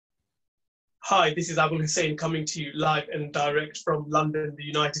Hi, this is Abul Hussain coming to you live and direct from London, the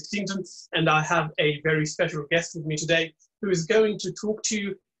United Kingdom, and I have a very special guest with me today who is going to talk to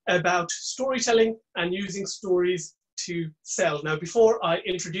you about storytelling and using stories to sell. Now, before I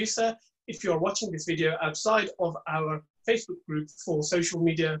introduce her, if you're watching this video outside of our Facebook group for social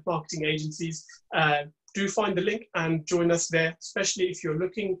media marketing agencies, do find the link and join us there, especially if you're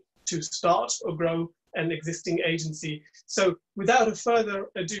looking to start or grow an existing agency. So without a further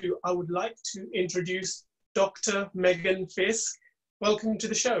ado, I would like to introduce Dr. Megan Fisk. Welcome to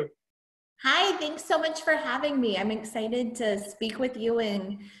the show. Hi, thanks so much for having me. I'm excited to speak with you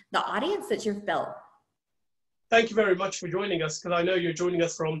and the audience that you've built. Thank you very much for joining us, because I know you're joining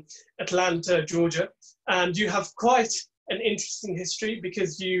us from Atlanta, Georgia, and you have quite an interesting history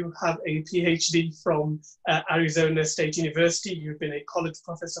because you have a PhD from Arizona State University. You've been a college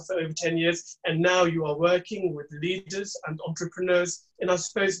professor for over 10 years, and now you are working with leaders and entrepreneurs in, I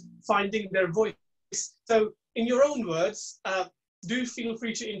suppose, finding their voice. So in your own words, do feel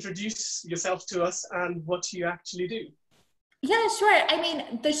free to introduce yourself to us and what you actually do. Yeah, sure. I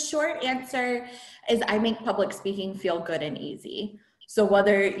mean, the short answer is I make public speaking feel good and easy. So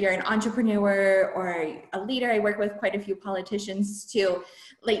whether you're an entrepreneur or a leader, I work with quite a few politicians too.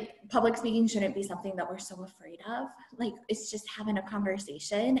 Like, public speaking shouldn't be something that we're so afraid of. Like, it's just having a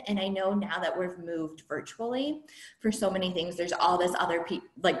conversation. And I know now that we've moved virtually for so many things, there's all this other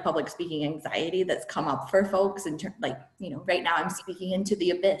like public speaking anxiety that's come up for folks. And right now I'm speaking into the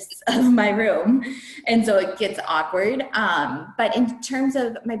abyss of my room. And so it gets awkward. But in terms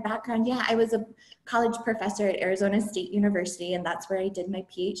of my background, yeah, I was a college professor at Arizona State University, and that's where I did my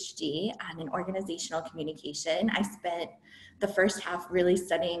PhD in organizational communication. I spent the first half really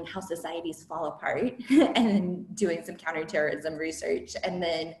studying how societies fall apart and doing some counterterrorism research, and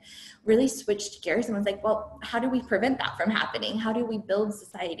then really switched gears and was like, well, how do we prevent that from happening? How do we build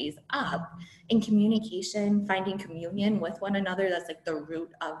societies up in communication? Finding communion with one another, that's like the root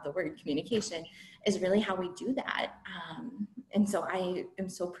of the word communication, is really how we do that. And so I am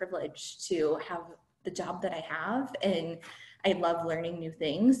so privileged to have the job that I have, and I love learning new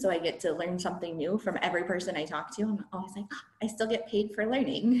things. So I get to learn something new from every person I talk to. I'm always like, I still get paid for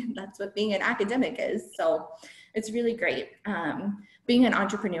learning. That's what being an academic is. So it's really great. Being an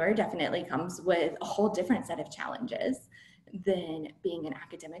entrepreneur definitely comes with a whole different set of challenges than being an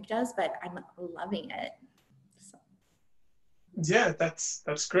academic does, but I'm loving it. So. Yeah,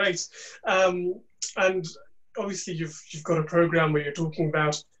 that's great. And obviously you've got a program where you're talking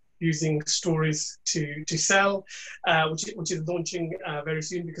about using stories to sell, which is launching very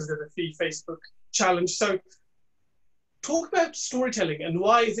soon because of the free Facebook challenge. So talk about storytelling and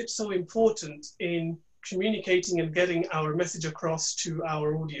why is it so important in communicating and getting our message across to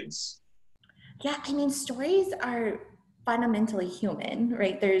our audience? Yeah, I mean, stories are fundamentally human,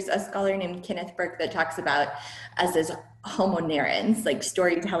 right? There's a scholar named Kenneth Burke that talks about us as homo narrans, like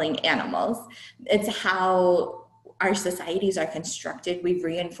storytelling animals. It's how our societies are constructed. We've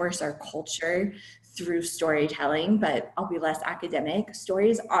reinforced our culture through storytelling, but I'll be less academic.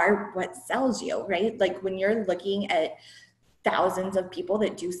 Stories are what sells you, right? Like, when you're looking at thousands of people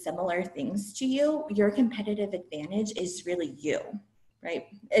that do similar things to you, your competitive advantage is really you, right?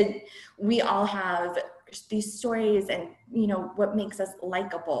 We all have these stories, and what makes us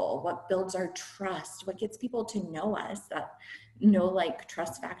likable, what builds our trust, what gets people to know us, that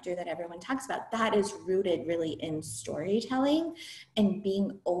trust factor that everyone talks about, that is rooted really in storytelling and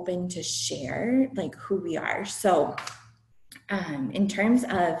being open to share like who we are. So in terms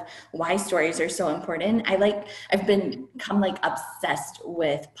of why stories are so important, I've become like obsessed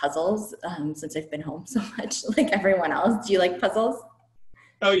with puzzles since I've been home so much, like everyone else. Do you like puzzles?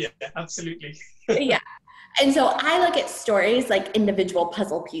 Oh yeah, absolutely. Yeah. And so I look at stories like individual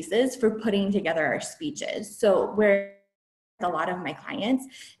puzzle pieces for putting together our speeches. So where a lot of my clients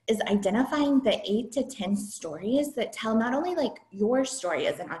is identifying the 8 to 10 stories that tell not only like your story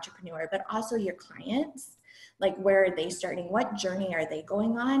as an entrepreneur, but also your clients. Like, where are they starting? What journey are they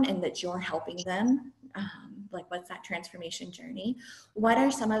going on? And that you're helping them. Like, what's that transformation journey? What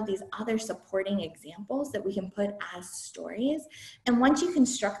are some of these other supporting examples that we can put as stories? And once you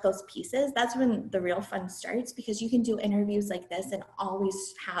construct those pieces, that's when the real fun starts, because you can do interviews like this and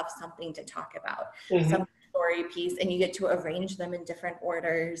always have something to talk about. Mm-hmm. Some story piece, and you get to arrange them in different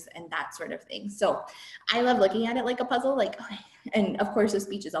orders and that sort of thing. So I love looking at it like a puzzle, and of course a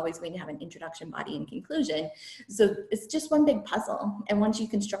speech is always going to have an introduction, body, and conclusion. So it's just one big puzzle. And once you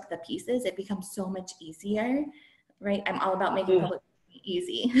construct the pieces, it becomes so much easier, right? I'm all about making public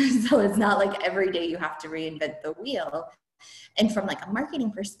easy. So it's not like every day you have to reinvent the wheel. And from like a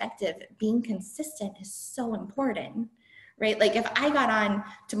marketing perspective, being consistent is so important, right? Like if I got on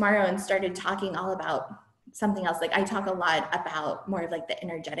tomorrow and started talking all about something else, like I talk a lot about more of like the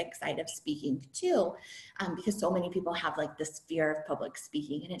energetic side of speaking too, because so many people have like this fear of public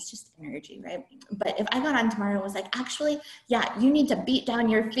speaking and it's just energy, right? But if I got on tomorrow and was like, actually, yeah, you need to beat down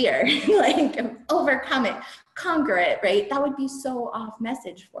your fear, like overcome it, conquer it, right? That would be so off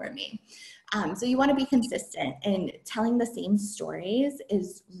message for me. So you want to be consistent, and telling the same stories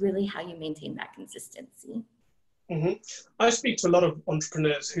is really how you maintain that consistency. Mm-hmm. I speak to a lot of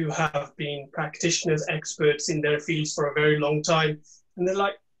entrepreneurs who have been practitioners, experts in their fields for a very long time. And they're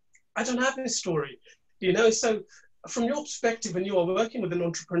like, I don't have this story. So from your perspective, when you are working with an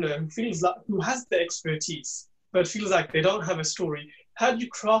entrepreneur who has the expertise, but feels like they don't have a story, how do you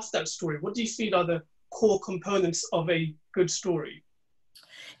craft that story? What do you feel are the core components of a good story?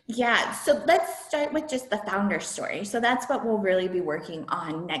 Yeah, so let's start with just the founder story. So that's what we'll really be working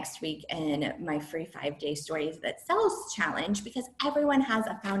on next week in my free 5-day Stories That Sells challenge, because everyone has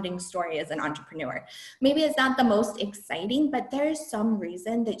a founding story as an entrepreneur. Maybe it's not the most exciting, but there's some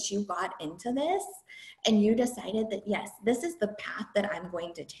reason that you got into this and you decided that, yes, this is the path that I'm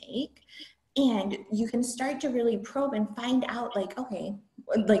going to take. And you can start to really probe and find out like, okay,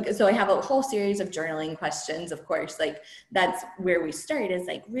 like, so I have a whole series of journaling questions, of course, like that's where we start, is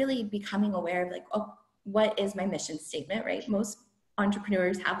like really becoming aware of like, oh, what is my mission statement, right? Most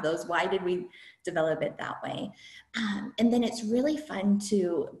entrepreneurs have those. Why did we develop it that way? And then it's really fun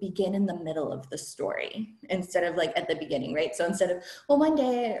to begin in the middle of the story instead of like at the beginning, right? So instead of, well, one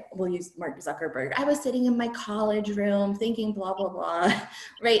day, we'll use Mark Zuckerberg, I was sitting in my college room thinking blah, blah, blah,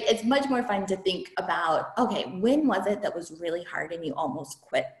 right? It's much more fun to think about, okay, when was it that was really hard and you almost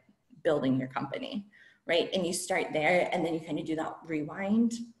quit building your company, right? And you start there, and then you kind of do that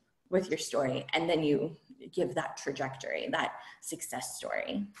rewind with your story, and then you give that trajectory, that success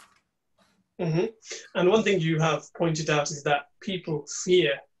story. Mm-hmm. And one thing you have pointed out is that people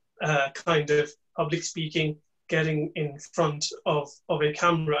fear kind of public speaking, getting in front of a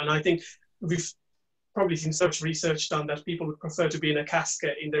camera. And I think we've probably seen so much research done that people would prefer to be in a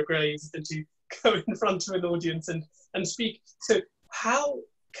casket in their graves than to go in front of an audience and speak. So how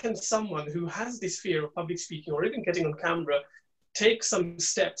can someone who has this fear of public speaking or even getting on camera take some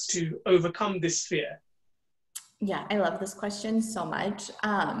steps to overcome this fear? Yeah, I love this question so much.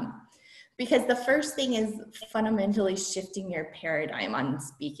 Because the first thing is fundamentally shifting your paradigm on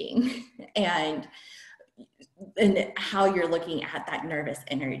speaking and how you're looking at that nervous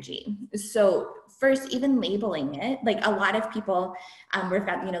energy. So first, even labeling it, like a lot of people, we've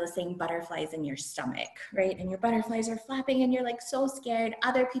got, the saying butterflies in your stomach, right? And your butterflies are flapping and you're like so scared.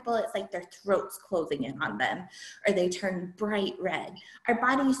 Other people, it's like their throat's closing in on them or they turn bright red. Our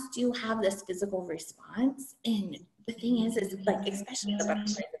bodies do have this physical response. And the thing is like, especially the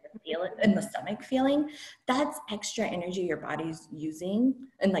butterflies in the stomach feeling, that's extra energy your body's using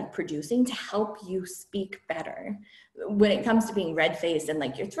and like producing to help you speak better. When it comes to being red-faced and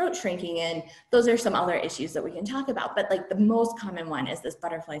like your throat shrinking in, those are some other issues that we can talk about. But like the most common one is this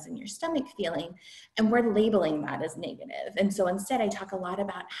butterflies in your stomach feeling, and we're labeling that as negative. And so instead I talk a lot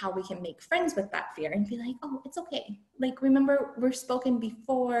about how we can make friends with that fear and be like, oh, it's okay. Like, remember, we're spoken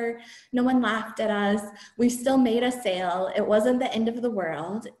before, no one laughed at us, we still made a sale, it wasn't the end of the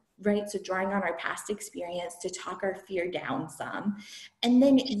world. Right? So drawing on our past experience to talk our fear down some, and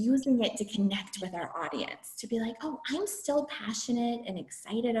then using it to connect with our audience, to be like, oh, I'm still passionate and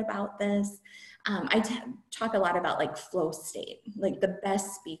excited about this. I talk a lot about like flow state. Like the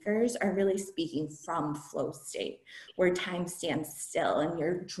best speakers are really speaking from flow state, where time stands still and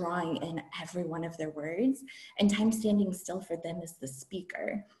you're drawing in every one of their words, and time standing still for them is the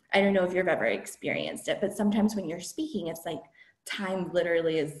speaker. I don't know if you've ever experienced it, but sometimes when you're speaking, it's like time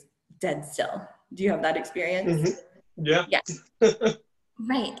literally is dead still. Do you have that experience? Mm-hmm. Yeah. Yeah.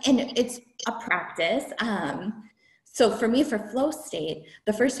 Right. And it's a practice. So for me, for flow state,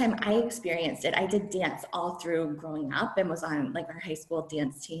 the first time I experienced it, I did dance all through growing up and was on like our high school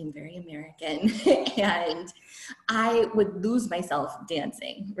dance team, very American. And I would lose myself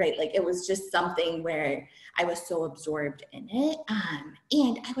dancing, right? Like it was just something where I was so absorbed in it.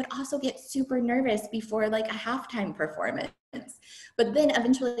 And I would also get super nervous before like a halftime performance. But then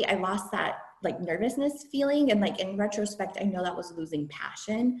eventually I lost that like nervousness feeling. And like in retrospect, I know that was losing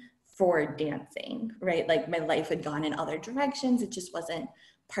passion for dancing, right? Like my life had gone in other directions. It just wasn't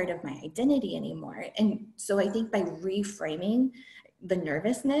part of my identity anymore. And so I think by reframing the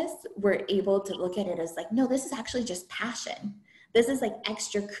nervousness, we're able to look at it as like, no, this is actually just passion. This is like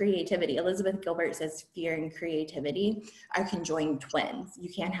extra creativity. Elizabeth Gilbert says fear and creativity are conjoined twins. You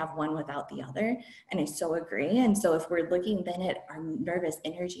can't have one without the other. And I so agree. And so if we're looking then at our nervous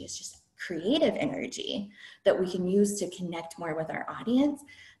energy, it's just creative energy that we can use to connect more with our audience,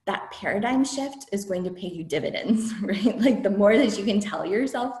 that paradigm shift is going to pay you dividends, right? Like the more that you can tell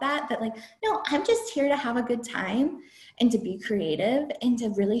yourself that like, no, I'm just here to have a good time and to be creative and to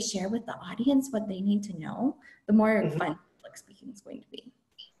really share with the audience what they need to know, the more fun public speaking is going to be.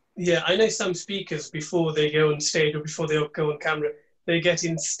 Yeah, I know some speakers, before they go on stage or before they go on camera, they get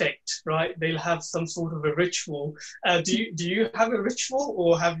in state, right? They'll have some sort of a ritual. Do you have a ritual,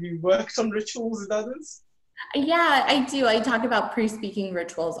 or have you worked on rituals with others? Yeah, I do. I talk about pre-speaking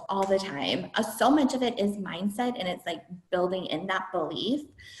rituals all the time. So much of it is mindset, and it's like building in that belief.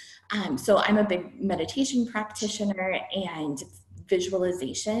 So I'm a big meditation practitioner, and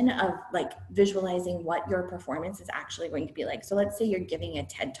visualization of like visualizing what your performance is actually going to be like. So let's say you're giving a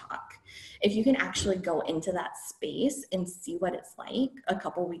TED Talk. If you can actually go into that space and see what it's like a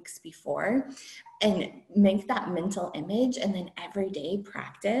couple weeks before and make that mental image, and then every day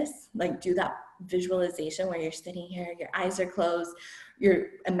practice, like do that visualization where you're sitting here, your eyes are closed, you're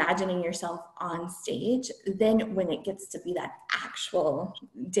imagining yourself on stage, then when it gets to be that actual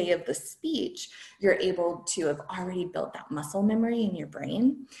day of the speech, you're able to have already built that muscle memory in your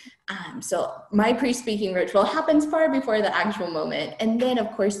brain. So my pre-speaking ritual happens far before the actual moment. And then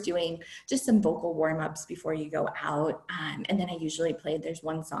of course doing just some vocal warm-ups before you go out. And then I usually there's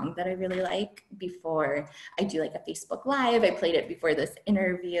one song that I really like before I do like a Facebook Live. I played it before this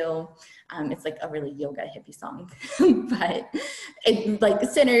interview. It's like a really yoga hippie song, but it like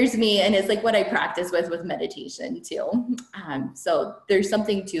centers me, and it's like what I practice with meditation too. So there's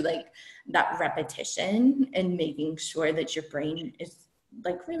something to like that repetition and making sure that your brain is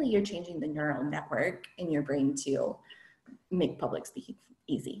like, really you're changing the neural network in your brain to make public speaking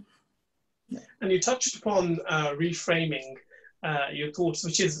easy. And you touched upon reframing your thoughts,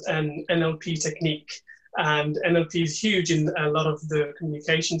 which is an NLP technique. And NLP is huge in a lot of the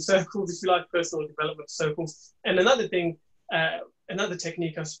communication circles, if you like, personal development circles. And another thing, another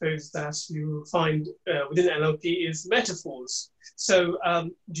technique, I suppose, that you find within NLP is metaphors. So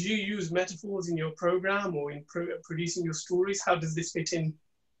do you use metaphors in your program or in producing your stories? How does this fit in?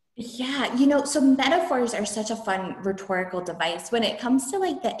 Yeah, so metaphors are such a fun rhetorical device. When it comes to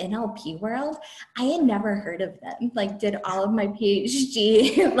like the NLP world, I had never heard of them. Like did all of my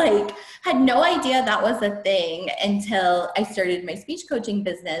PhD, like had no idea that was a thing until I started my speech coaching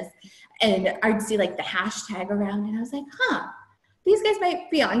business, and I'd see like the hashtag around and I was like, these guys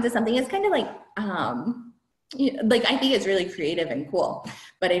might be onto something. It's kind of like, like I think it's really creative and cool,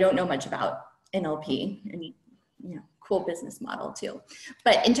 but I don't know much about NLP and, cool business model too.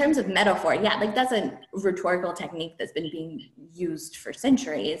 But in terms of metaphor, yeah, like that's a rhetorical technique that's been being used for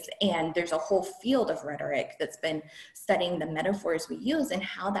centuries. And there's a whole field of rhetoric that's been studying the metaphors we use and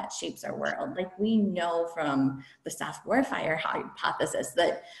how that shapes our world. Like we know from the soft warfare hypothesis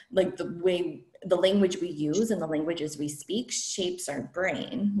that like the language we use and the languages we speak shapes our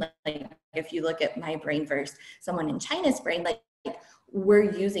brain. Like if you look at my brain versus someone in China's brain, like we're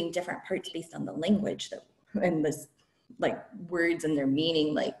using different parts based on the language that and this like words and their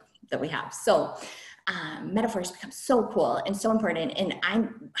meaning like that we have. So metaphors become so cool and so important, and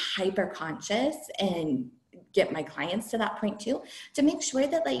I'm hyper conscious and get my clients to that point too, to make sure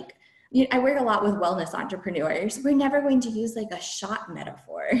that like, I work a lot with wellness entrepreneurs. We're never going to use like a shot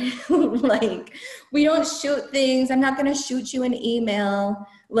metaphor. Like we don't shoot things. I'm not going to shoot you an email.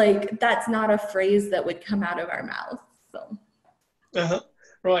 Like that's not a phrase that would come out of our mouth. So.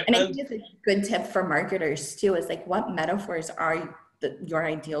 Right. And I think it's a good tip for marketers too, is like what metaphors are your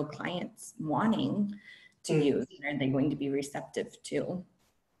ideal clients wanting to use, and are they going to be receptive to?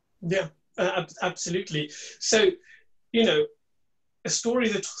 Yeah, absolutely. So, a story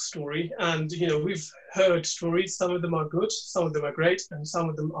is a story, and we've heard stories. Some of them are good, some of them are great, and some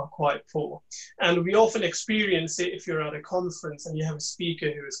of them are quite poor. And we often experience it if you're at a conference and you have a speaker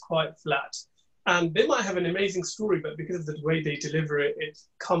who is quite flat. And they might have an amazing story, but because of the way they deliver it, it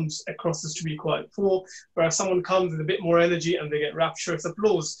comes across as to be quite poor. Whereas someone comes with a bit more energy and they get rapturous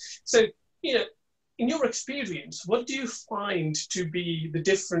applause. So, in your experience, what do you find to be the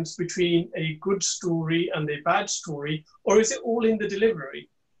difference between a good story and a bad story, or is it all in the delivery?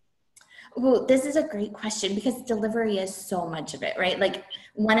 Well, this is a great question because delivery is so much of it, right? Like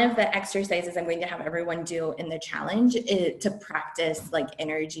one of the exercises I'm going to have everyone do in the challenge is to practice like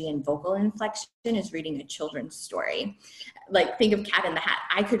energy and vocal inflection is reading a children's story. Like think of Cat in the Hat.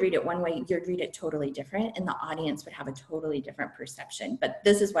 I could read it one way, you'd read it totally different, and the audience would have a totally different perception. But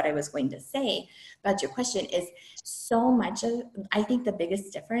this is what I was going to say about your question is so much of, I think the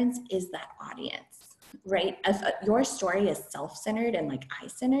biggest difference is that audience. right? If your story is self-centered and like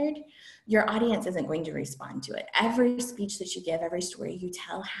I-centered, your audience isn't going to respond to it. Every speech that you give, every story you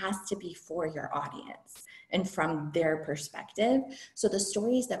tell has to be for your audience and from their perspective. So the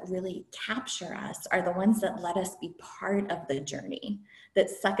stories that really capture us are the ones that let us be part of the journey, that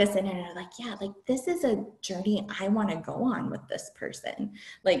suck us in and are like, yeah, like this is a journey I want to go on with this person.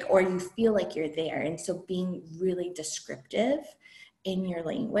 Like, or you feel like you're there. And so being really descriptive in your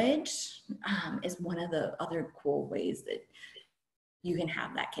language is one of the other cool ways that you can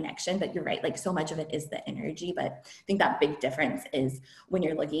have that connection. But you're right, like so much of it is the energy. But I think that big difference is when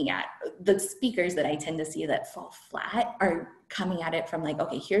you're looking at the speakers that I tend to see that fall flat are coming at it from like,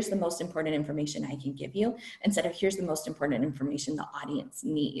 okay, here's the most important information I can give you, instead of here's the most important information the audience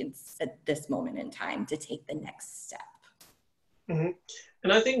needs at this moment in time to take the next step. Mm-hmm.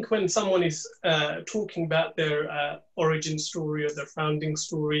 And I think when someone is talking about their origin story or their founding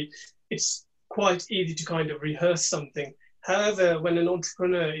story, it's quite easy to kind of rehearse something. However, when an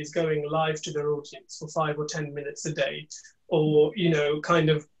entrepreneur is going live to their audience for 5 or 10 minutes a day, or, you know, kind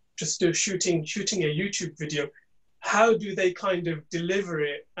of just shooting a YouTube video, how do they kind of deliver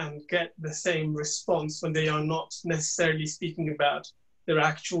it and get the same response when they are not necessarily speaking about their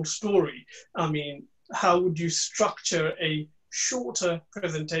actual story? I mean, how would you structure a shorter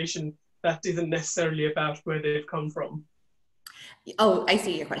presentation that isn't necessarily about where they've come from? Oh, I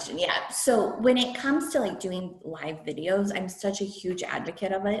see your question. Yeah. So when it comes to like doing live videos, I'm such a huge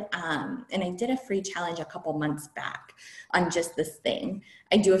advocate of it. And I did a free challenge a couple months back on just this thing.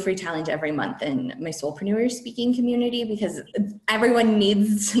 I do a free challenge every month in my Soulpreneur speaking community because everyone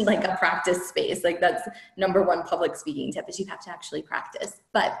needs like a practice space. Like that's number one public speaking tip is you have to actually practice.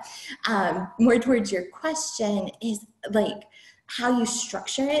 But more towards your question is like, how you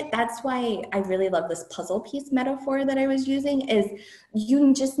structure it. That's why I really love this puzzle piece metaphor that I was using is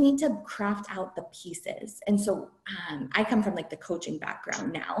you just need to craft out the pieces. And so I come from like the coaching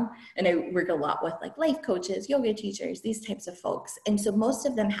background now, and I work a lot with like life coaches, yoga teachers, these types of folks. And so most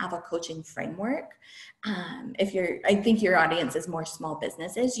of them have a coaching framework. I think your audience is more small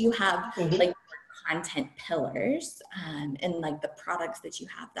businesses, you have like content pillars and like the products that you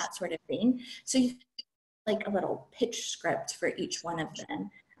have, that sort of thing. So you like a little pitch script for each one of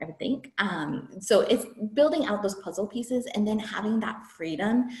them, I would think. So it's building out those puzzle pieces and then having that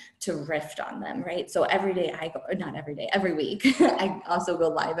freedom to riff on them, right? So every day every week, I also go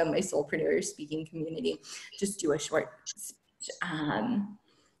live in my Soulpreneur speaking community, just do a short speech. And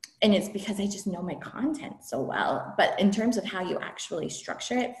it's because I just know my content so well. But in terms of how you actually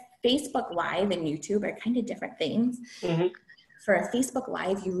structure it, Facebook Live and YouTube are kind of different things. Mm-hmm. For a Facebook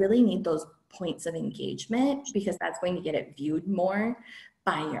Live, you really need those points of engagement because that's going to get it viewed more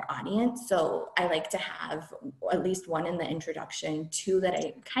by your audience. So I like to have at least one in the introduction, two that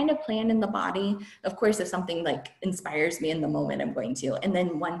I kind of plan in the body. Of course, if something like inspires me in the moment, I'm going to, and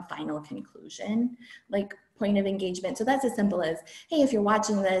then one final conclusion, like point of engagement. So that's as simple as, hey, if you're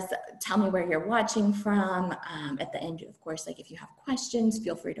watching this, tell me where you're watching from. At the end, of course, like if you have questions,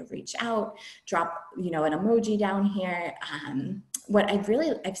 feel free to reach out, drop, an emoji down here. What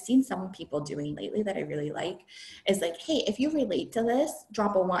I've seen some people doing lately that I really like is like, hey, if you relate to this,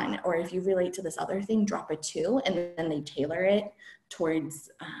 drop a 1, or if you relate to this other thing, drop a 2, and then they tailor it towards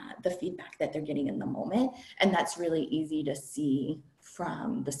the feedback that they're getting in the moment. And that's really easy to see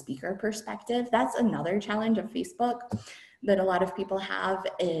from the speaker perspective. That's another challenge of Facebook that a lot of people have,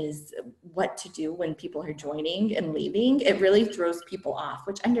 is what to do when people are joining and leaving. It really throws people off,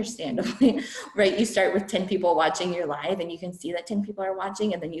 which understandably, right? You start with 10 people watching your live and you can see that 10 people are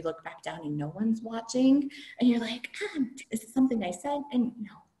watching, and then you look back down and no one's watching and you're like, is it something I said? And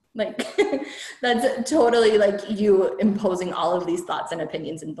no. Like that's totally like you imposing all of these thoughts and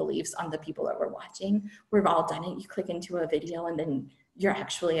opinions and beliefs on the people that were watching. We've all done it. You click into a video and then you're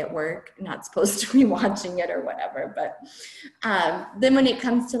actually at work, not supposed to be watching it or whatever. But then when it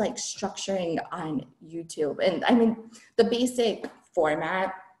comes to like structuring on YouTube, and I mean, the basic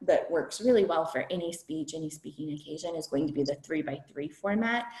format that works really well for any speech, any speaking occasion is going to be the 3x3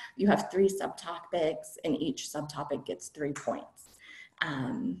 format. You have 3 subtopics and each subtopic gets 3 points.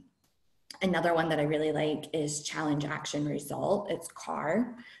 Another one that I really like is challenge, action, result. It's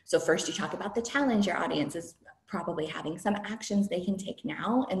CAR. So first you talk about the challenge your audience is probably having, some actions they can take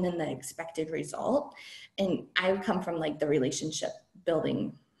now, and then the expected result. And I come from like the relationship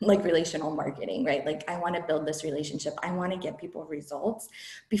building, like relational marketing, right? Like I want to build this relationship. I want to get people results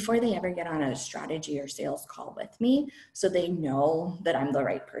before they ever get on a strategy or sales call with me, so they know that I'm the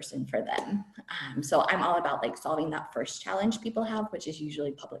right person for them. So I'm all about like solving that first challenge people have, which is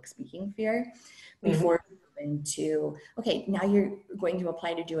usually public speaking fear, before into, okay, now you're going to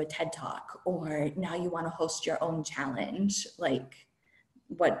apply to do a TED Talk, or now you want to host your own challenge, like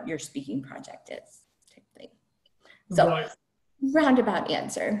what your speaking project is, type thing. So Right. roundabout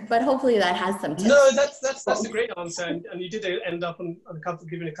answer, but hopefully that has some tips. No, that's a great answer, and you did end up on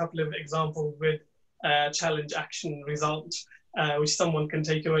giving a couple of examples with challenge, action, result, which someone can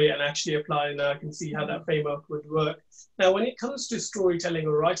take away and actually apply, and I can see how that framework would work. Now, when it comes to storytelling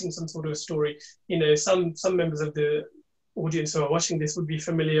or writing some sort of story, you know, some members of the audience who are watching this would be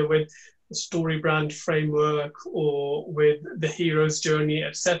familiar with the story brand framework or with the hero's journey,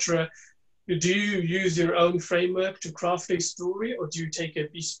 etc. Do you use your own framework to craft a story, or do you take a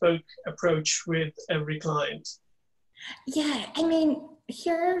bespoke approach with every client? Yeah, I mean,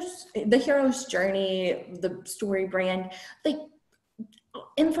 here's the hero's journey, the story brand, like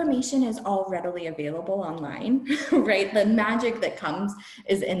information is all readily available online, right? The magic that comes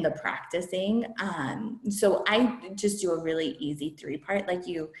is in the practicing. So I just do a really easy 3-part, like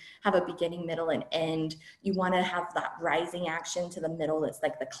you have a beginning, middle, and end. You want to have that rising action to the middle. That's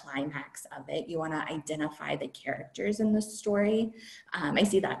like the climax of it. You want to identify the characters in the story. I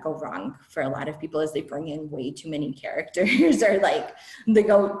see that go wrong for a lot of people as they bring in way too many characters, or like they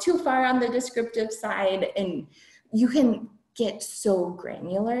go too far on the descriptive side, and you can get so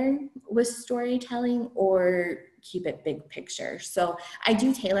granular with storytelling or keep it big picture. So I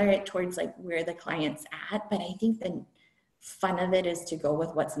do tailor it towards like where the client's at, but I think the fun of it is to go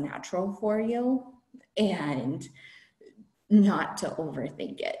with what's natural for you and not to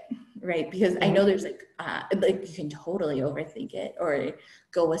overthink it, right? Because I know there's like you can totally overthink it, or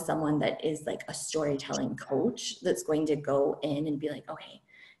go with someone that is like a storytelling coach that's going to go in and be like, okay,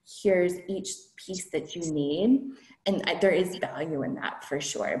 here's each piece that you need. And there is value in that for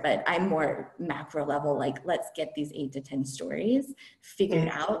sure, but I'm more macro level, like let's get these 8 to 10 stories figured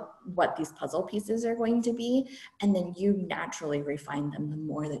out, what these puzzle pieces are going to be, and then you naturally refine them the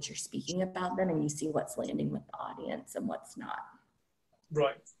more that you're speaking about them, and you see what's landing with the audience and what's not.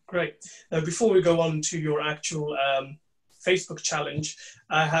 Right, great. Before we go on to your actual Facebook challenge,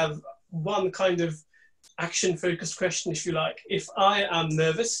 I have one kind of action-focused question, if you like. If I am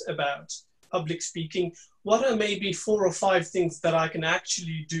nervous about public speaking, what are maybe 4 or 5 things that I can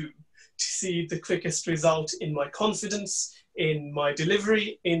actually do to see the quickest result in my confidence, in my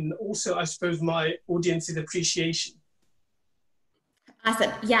delivery, in also, I suppose, my audience's appreciation?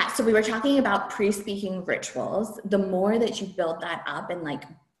 Awesome. Yeah. So we were talking about pre-speaking rituals. The more that you build that up and like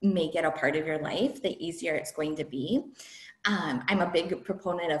make it a part of your life, the easier it's going to be. I'm a big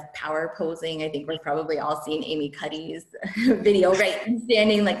proponent of power posing. I think we've probably all seen Amy Cuddy's video, right?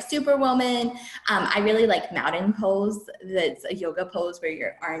 Standing like Superwoman. I really like mountain pose. That's a yoga pose where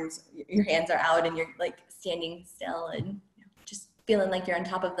your hands are out and you're like standing still and just feeling like you're on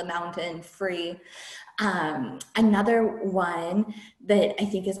top of the mountain, free. Another one that I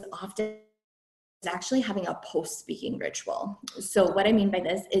think is often is actually having a post-speaking ritual. So what I mean by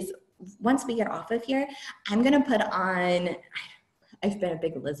this is, once we get off of here, I'm going to put on, I've been a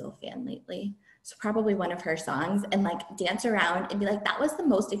big Lizzo fan lately, so probably one of her songs, and like dance around and be like, that was the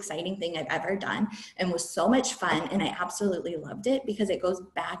most exciting thing I've ever done and was so much fun. And I absolutely loved it, because it goes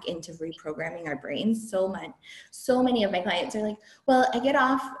back into reprogramming our brains so much. So many of my clients are like, well, I get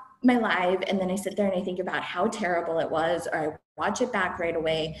off my live and then I sit there and I think about how terrible it was, or I watch it back right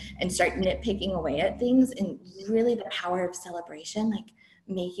away and start nitpicking away at things. And really the power of celebration, like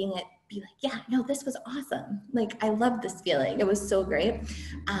making it be like, yeah, no, this was awesome. Like, I love this feeling. It was so great.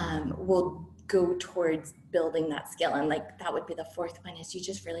 We'll go towards building that skill. And like, that would be the 4th one, is you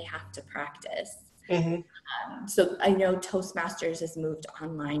just really have to practice. So I know Toastmasters has moved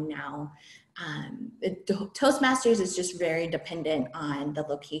online now. Toastmasters is just very dependent on the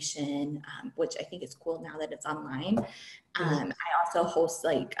location, which I think is cool now that it's online. I also host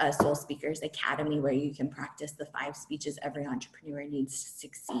like a Soul Speakers Academy, where you can practice the 5 speeches every entrepreneur needs to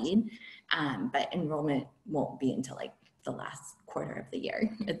succeed. But enrollment won't be until like the last quarter of the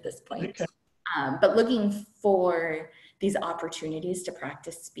year at this point. Okay. But looking for these opportunities to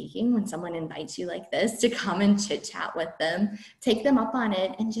practice speaking, when someone invites you like this to come and chit chat with them, take them up on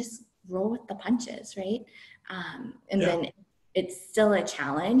it and just roll with the punches, right? Then it's still a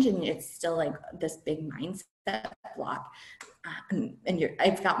challenge, and it's still like this big mindset block.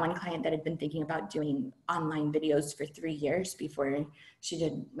 I've got one client that had been thinking about doing online videos for 3 years before she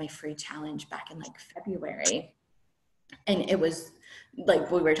did my free challenge back in like February. And it was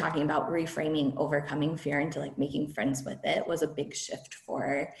like, we were talking about reframing overcoming fear into like making friends with it, was a big shift for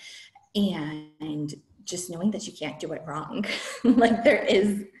her. And just knowing that you can't do it wrong. Like,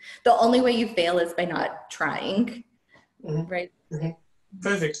 the only way you fail is by not trying, right?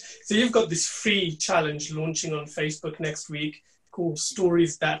 Perfect. So you've got this free challenge launching on Facebook next week called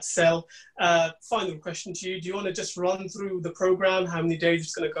Stories That Sell. Final question to you. Do you want to just run through the program, how many days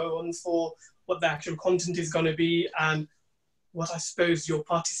it's going to go on for, what the actual content is going to be, and what I suppose your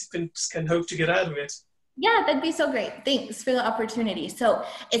participants can hope to get out of it? Yeah, that'd be so great. Thanks for the opportunity. So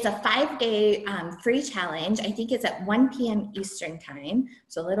it's a 5-day free challenge. I think it's at 1 p.m. Eastern time,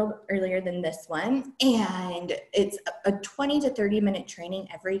 so a little earlier than this one. And it's a 20 to 30-minute training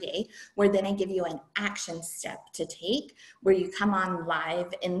every day, where then I give you an action step to take, where you come on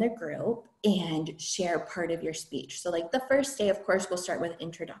live in the group and share part of your speech. So like the first day, of course, we'll start with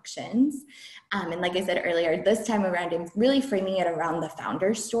introductions. And like I said earlier, this time around, I'm really framing it around the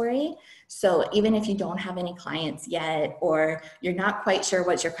founder story. So even if you don't have any clients yet, or you're not quite sure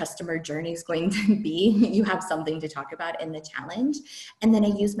what your customer journey is going to be, you have something to talk about in the challenge. And then I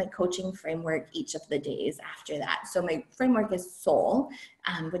use my coaching framework each of the days after that. So my framework is SOUL,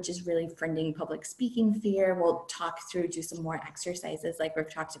 which is really friending public speaking fear. We'll talk through, do some more exercises like we've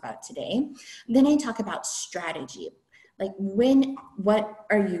talked about today. Then I talk about strategy. Like what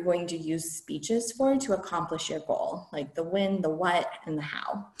are you going to use speeches for to accomplish your goal? Like the when, the what, and the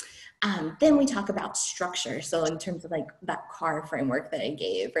how. Then we talk about structure. So in terms of like that CAR framework that I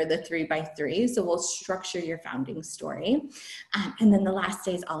gave, or the 3x3. So we'll structure your founding story. And then the last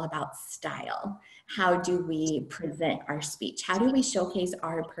day is all about style. How do we present our speech? How do we showcase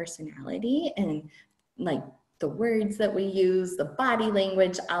our personality and like the words that we use, the body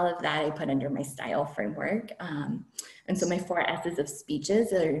language, all of that I put under my style framework. And so my 4 S's of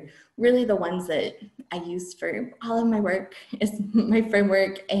speeches are really the ones that I use for all of my work, is my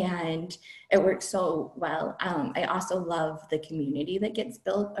framework, and it works so well. I also love the community that gets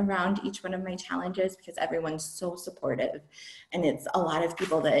built around each one of my challenges, because everyone's so supportive. And it's a lot of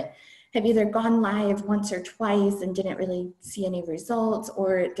people that have either gone live once or twice and didn't really see any results,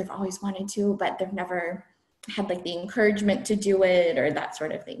 or they've always wanted to, but they've never had like the encouragement to do it or that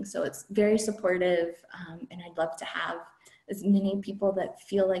sort of thing. So it's very supportive, and I'd love to have as many people that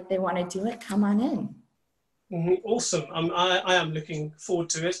feel like they want to do it come on in. Awesome. I am looking forward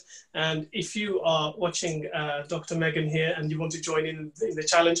to it. And if you are watching Dr. Megan here and you want to join in the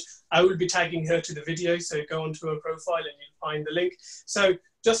challenge, I will be tagging her to the video. So go onto her profile and you'll find the link. So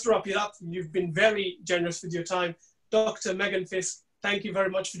just to wrap it up, you've been very generous with your time. Dr. Megan Fisk, thank you very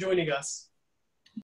much for joining us.